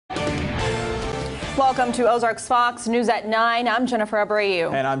Welcome to Ozarks Fox News at 9. I'm Jennifer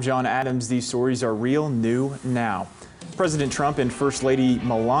Abreu. And I'm John Adams. These stories are real, new, now. President Trump and First Lady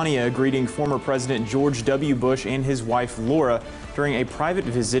Melania greeting former President George W. Bush and his wife Laura during a private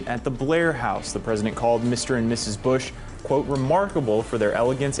visit at the Blair House. The president called Mr. and Mrs. Bush, quote, remarkable for their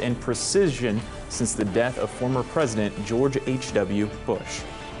elegance and precision since the death of former President George H.W. Bush.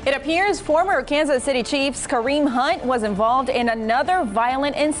 It appears former Kansas City Chiefs Kareem Hunt was involved in another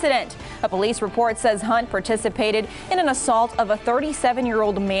violent incident. A police report says Hunt participated in an assault of a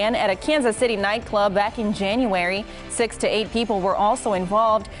 37-year-old man at a Kansas City nightclub back in January. 6 to 8 people were also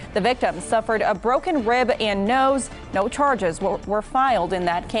involved. The victim suffered a broken rib and nose. No charges were filed in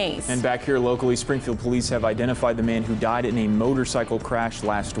that case. And back here locally, Springfield police have identified the man who died in a motorcycle crash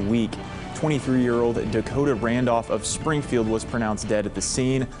last week. 23-year-old Dakota Randolph of Springfield was pronounced dead at the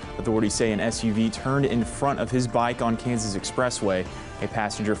scene. Authorities say an SUV turned in front of his bike on Kansas Expressway. A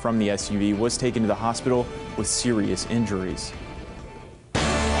passenger from the SUV was taken to the hospital with serious injuries.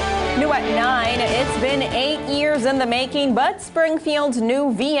 New at 9, it's been 8 years in the making, but Springfield's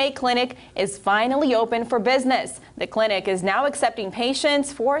new VA clinic is finally open for business. The clinic is now accepting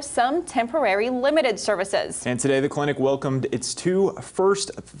patients for some temporary limited services. And today the clinic welcomed its 2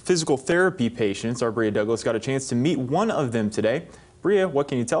 first physical therapy patients. Our Bria Douglas got a chance to meet one of them today. Bria, what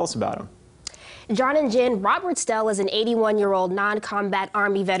can you tell us about him? John and Jen, Robert Stell is an 81-year-old non-combat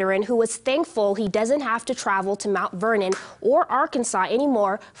Army veteran who is thankful he doesn't have to travel to Mount Vernon or Arkansas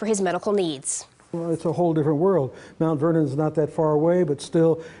anymore for his medical needs. Well, it's a whole different world. Mount Vernon's not that far away, but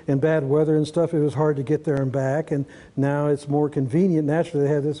still in bad weather and stuff, it was hard to get there and back. And now it's more convenient. Naturally,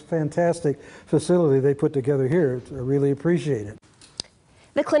 they have this fantastic facility they put together here. I really appreciate it.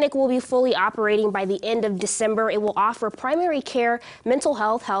 The clinic will be fully operating by the end of December. It will offer primary care, mental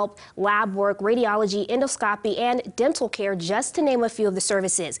health help, lab work, radiology, endoscopy, and dental care, just to name a few of the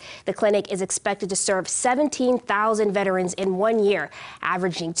services. The clinic is expected to serve 17,000 veterans in 1 year,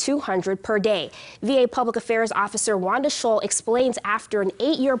 averaging 200 per day. VA Public Affairs Officer Wanda Scholl explains after an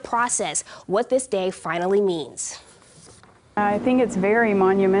 8-year process what this day finally means. I think it's very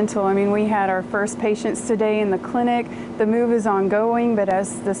monumental. I mean, we had our first patients today in the clinic. The move is ongoing, but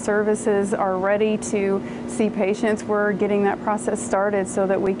as the services are ready to see patients, we're getting that process started so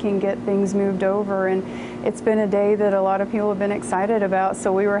that we can get things moved over. And it's been a day that a lot of people have been excited about,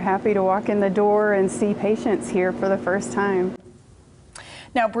 so we were happy to walk in the door and see patients here for the first time.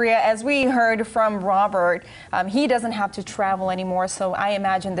 Now, Bria, as we heard from Robert, he doesn't have to travel anymore, so I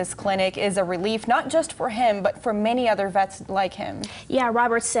imagine this clinic is a relief, not just for him, but for many other vets like him. Yeah,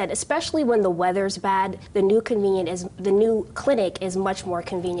 Robert said, especially when the weather's bad, the new clinic is much more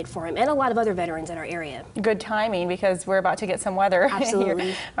convenient for him and a lot of other veterans in our area. Good timing, because we're about to get some weather. Absolutely.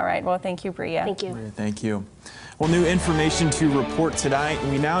 Here. All right, well, thank you, Bria. Thank you. Bria, thank you. Well, new information to report tonight.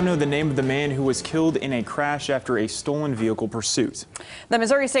 We now know the name of the man who was killed in a crash after a stolen vehicle pursuit. The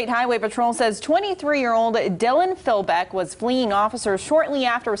Missouri State Highway Patrol says 23-year-old Dylan Philbeck was fleeing officers shortly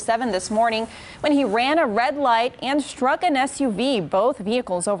after 7 this morning when he ran a red light and struck an SUV. Both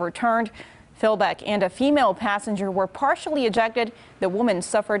vehicles overturned. Philbeck and a female passenger were partially ejected. The woman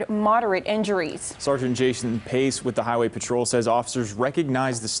suffered moderate injuries. Sergeant Jason Pace with the Highway Patrol says officers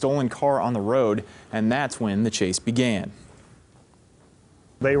recognized the stolen car on the road, and that's when the chase began.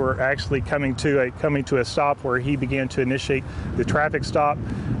 They were actually coming to a stop where he began to initiate the traffic stop,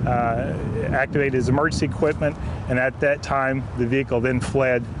 activate his emergency equipment, and at that time the vehicle then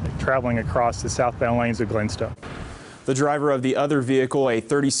fled, traveling across the southbound lanes of Glenstone. The driver of the other vehicle, a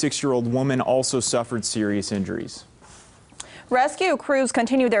 36-year-old woman, also suffered serious injuries. Rescue crews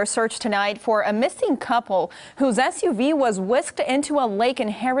continue their search tonight for a missing couple whose SUV was whisked into a lake in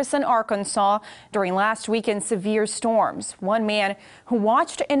Harrison, Arkansas during last weekend's severe storms. One man who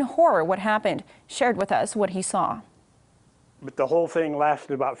watched in horror what happened shared with us what he saw. But the whole thing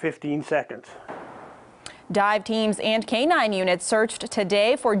lasted about 15 seconds. Dive teams and K-9 units searched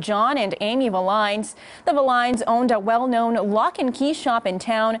today for John and Amy Valines. The Valines owned a well-known lock and key shop in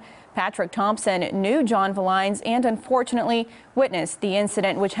town. Patrick Thompson knew John Valines and unfortunately witnessed the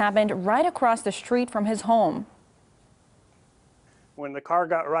incident, which happened right across the street from his home. When the car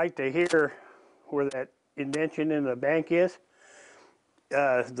got right to here, where that indentation in the bank is,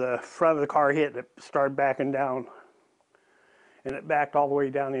 the front of the car hit, it started backing down, and it backed all the way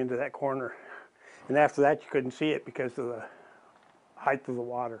down into that corner. And after that, you couldn't see it because of the height of the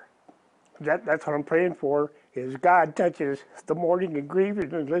water. That's what I'm praying for, is God touches the mourning and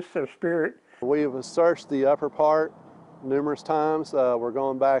grieving and lifts their spirit. We have searched the upper part numerous times. We're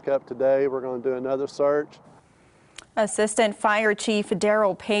going back up today. We're going to do another search. Assistant Fire Chief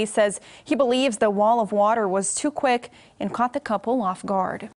Daryl Pace says he believes the wall of water was too quick and caught the couple off guard.